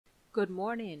Good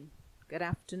morning, good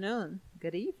afternoon,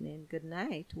 good evening, good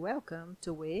night. Welcome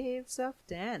to Waves of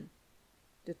 10.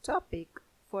 The topic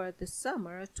for the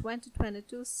summer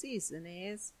 2022 season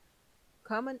is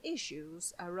Common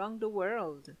Issues Around the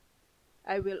World.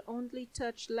 I will only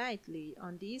touch lightly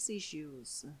on these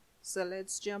issues, so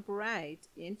let's jump right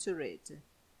into it.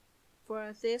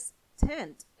 For this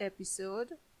 10th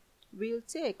episode, we'll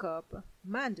take up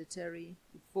mandatory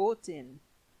voting.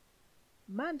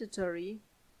 Mandatory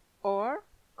or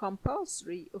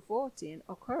compulsory voting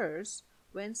occurs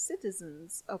when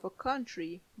citizens of a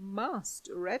country must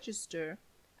register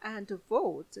and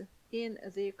vote in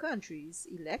their country's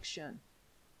election.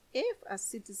 If a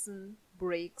citizen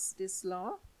breaks this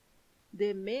law,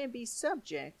 they may be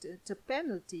subject to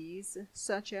penalties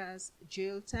such as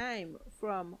jail time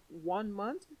from 1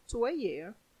 month to a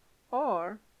year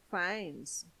or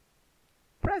fines.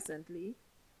 Presently,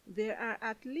 there are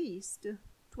at least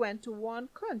 21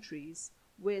 countries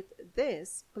with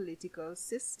this political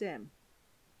system.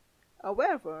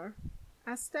 However,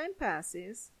 as time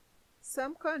passes,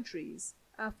 some countries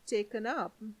have taken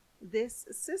up this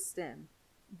system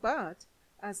but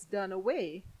has done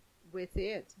away with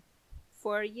it.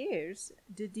 For years,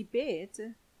 the debate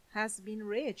has been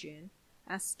raging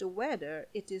as to whether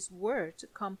it is worth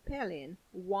compelling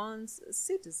one's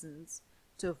citizens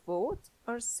to vote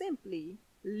or simply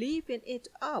leaving it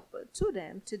up to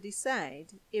them to decide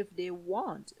if they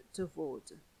want to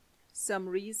vote. Some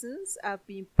reasons have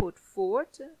been put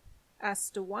forth as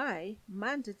to why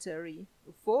mandatory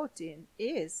voting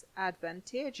is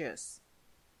advantageous.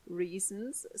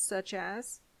 Reasons such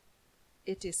as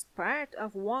it is part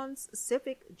of one's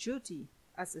civic duty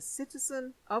as a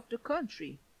citizen of the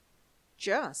country,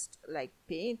 just like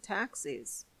paying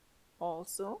taxes.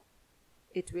 Also,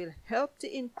 it will help to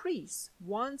increase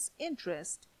one's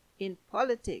interest in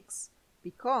politics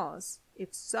because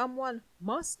if someone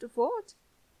must vote,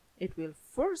 it will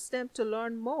force them to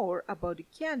learn more about the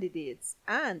candidates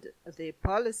and their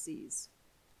policies.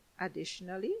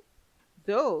 Additionally,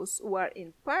 those who are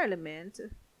in Parliament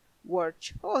were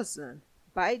chosen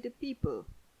by the people,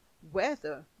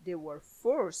 whether they were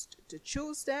forced to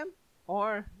choose them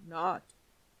or not.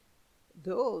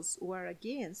 Those who are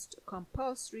against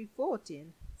compulsory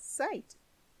voting cite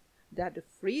that the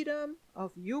freedom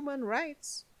of human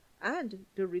rights and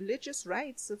the religious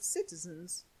rights of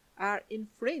citizens are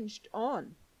infringed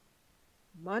on.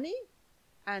 Money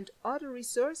and other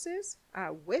resources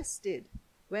are wasted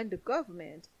when the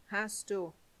government has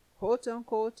to, quote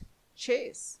unquote,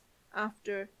 chase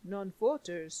after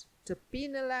non-voters to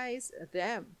penalize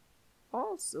them.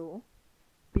 Also,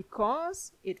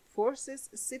 because it forces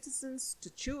citizens to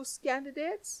choose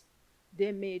candidates,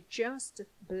 they may just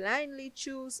blindly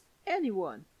choose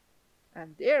anyone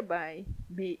and thereby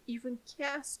may even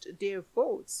cast their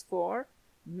votes for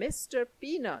Mr.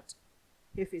 Peanut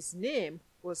if his name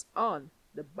was on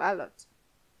the ballot.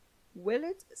 Will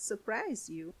it surprise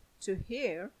you to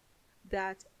hear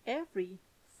that every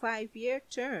 5-year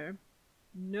term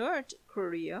North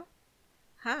Korea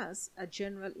has a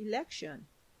general election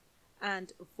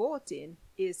and voting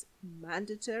is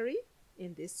mandatory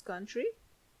in this country?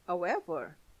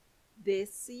 However, they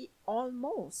see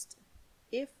almost,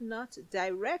 if not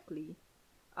directly,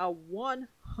 a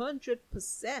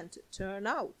 100%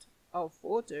 turnout of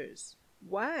voters.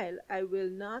 While I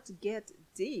will not get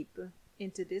deep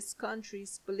into this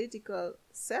country's political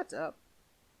setup,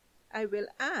 I will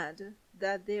add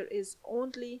that there is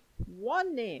only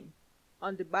one name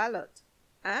on the ballot,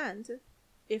 and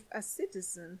if a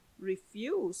citizen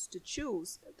refuses to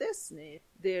choose this name,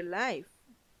 their life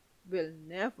will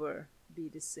never be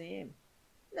the same.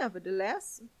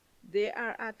 Nevertheless, there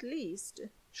are at least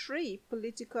 3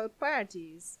 political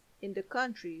parties in the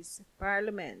country's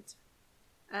parliament,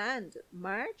 and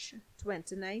March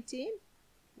 2019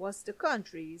 was the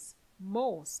country's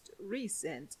most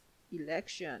recent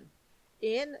election.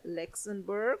 In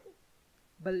Luxembourg,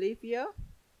 Bolivia,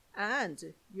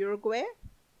 and Uruguay,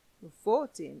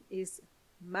 voting is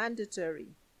mandatory,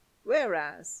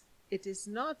 whereas it is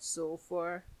not so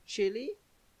for Chile,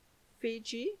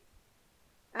 Fiji,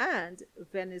 and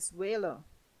Venezuela.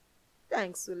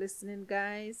 Thanks for listening,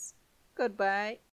 guys. Goodbye.